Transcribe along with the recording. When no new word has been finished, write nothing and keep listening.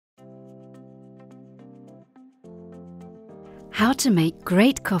How to make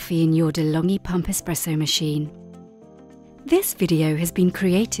great coffee in your DeLonghi Pump Espresso machine. This video has been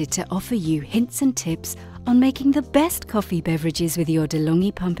created to offer you hints and tips on making the best coffee beverages with your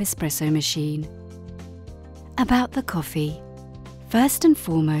DeLonghi Pump Espresso machine. About the coffee. First and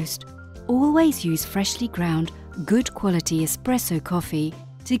foremost, always use freshly ground, good quality espresso coffee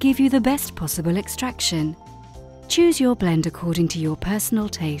to give you the best possible extraction. Choose your blend according to your personal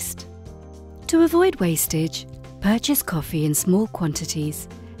taste. To avoid wastage, purchase coffee in small quantities.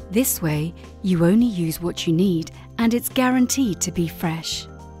 This way, you only use what you need and it's guaranteed to be fresh.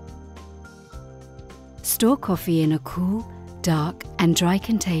 Store coffee in a cool, dark and dry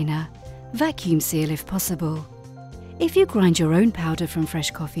container. Vacuum seal if possible. If you grind your own powder from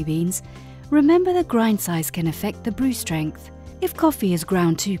fresh coffee beans, remember the grind size can affect the brew strength. If coffee is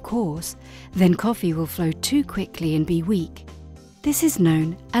ground too coarse, then coffee will flow too quickly and be weak. This is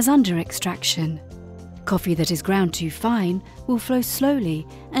known as under-extraction. Coffee that is ground too fine will flow slowly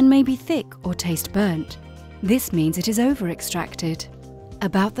and may be thick or taste burnt. This means it is over-extracted.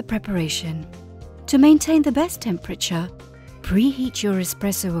 About the preparation. To maintain the best temperature, preheat your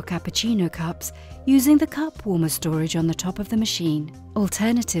espresso or cappuccino cups using the cup warmer storage on the top of the machine.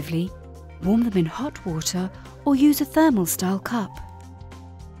 Alternatively, warm them in hot water or use a thermal-style cup.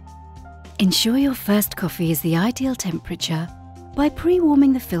 Ensure your first coffee is the ideal temperature by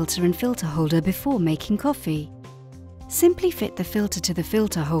pre-warming the filter and filter holder before making coffee. Simply fit the filter to the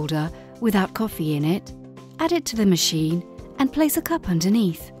filter holder without coffee in it, add it to the machine and place a cup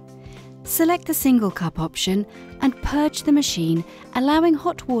underneath. Select the single cup option and purge the machine, allowing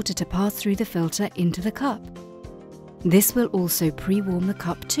hot water to pass through the filter into the cup. This will also pre-warm the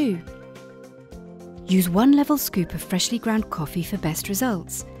cup too. Use 1 level scoop of freshly ground coffee for best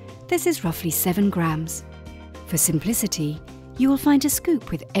results. This is roughly 7 grams. For simplicity, you will find a scoop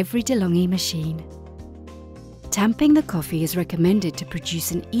with every DeLonghi machine. Tamping the coffee is recommended to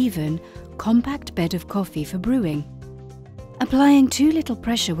produce an even, compact bed of coffee for brewing. Applying too little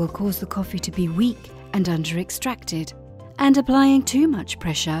pressure will cause the coffee to be weak and under-extracted, and applying too much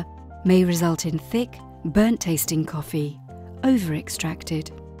pressure may result in thick, burnt-tasting coffee,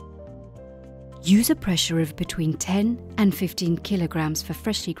 over-extracted. Use a pressure of between 10 and 15 kilograms for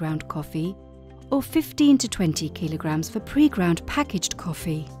freshly ground coffee, or 15 to 20 kilograms for pre-ground packaged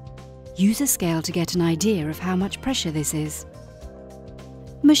coffee. Use a scale to get an idea of how much pressure this is.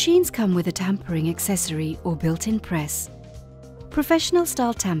 Machines come with a tampering accessory or built-in press.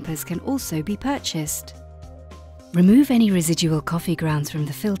 Professional-style tampers can also be purchased. Remove any residual coffee grounds from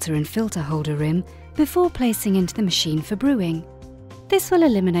the filter and filter holder rim before placing into the machine for brewing. This will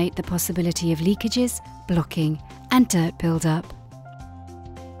eliminate the possibility of leakages, blocking, and dirt build-up.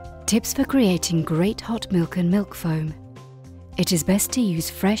 Tips for creating great hot milk and milk foam. It is best to use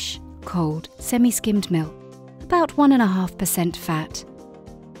fresh, cold, semi-skimmed milk, about 1.5% fat.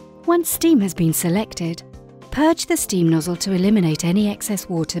 Once steam has been selected, purge the steam nozzle to eliminate any excess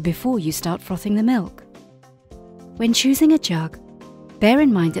water before you start frothing the milk. When choosing a jug, bear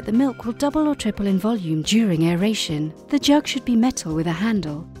in mind that the milk will double or triple in volume during aeration. The jug should be metal with a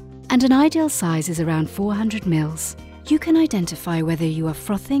handle, and an ideal size is around 400 ml. You can identify whether you are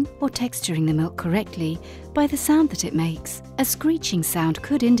frothing or texturing the milk correctly by the sound that it makes. A screeching sound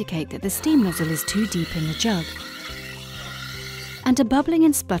could indicate that the steam nozzle is too deep in the jug, and a bubbling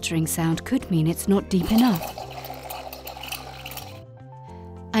and spluttering sound could mean it's not deep enough.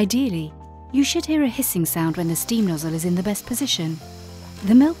 Ideally, you should hear a hissing sound when the steam nozzle is in the best position.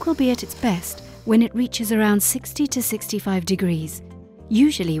 The milk will be at its best when it reaches around 60 to 65 degrees.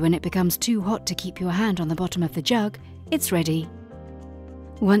 Usually when it becomes too hot to keep your hand on the bottom of the jug, it's ready.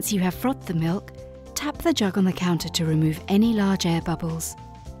 Once you have frothed the milk, tap the jug on the counter to remove any large air bubbles.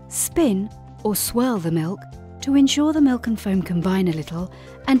 Spin or swirl the milk to ensure the milk and foam combine a little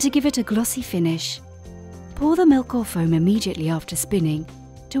and to give it a glossy finish. Pour the milk or foam immediately after spinning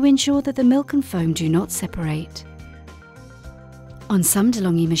to ensure that the milk and foam do not separate. On some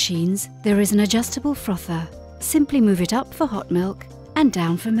DeLonghi machines, there is an adjustable frother. Simply move it up for hot milk and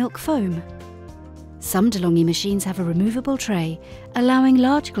down for milk foam. Some DeLonghi machines have a removable tray, allowing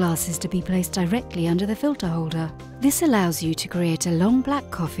large glasses to be placed directly under the filter holder. This allows you to create a long black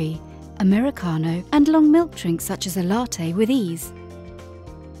coffee, Americano, and long milk drinks such as a latte with ease.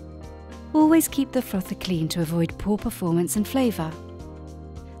 Always keep the frother clean to avoid poor performance and flavour.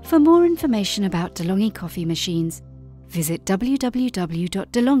 For more information about DeLonghi coffee machines, visit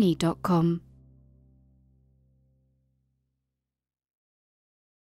www.delonghi.com.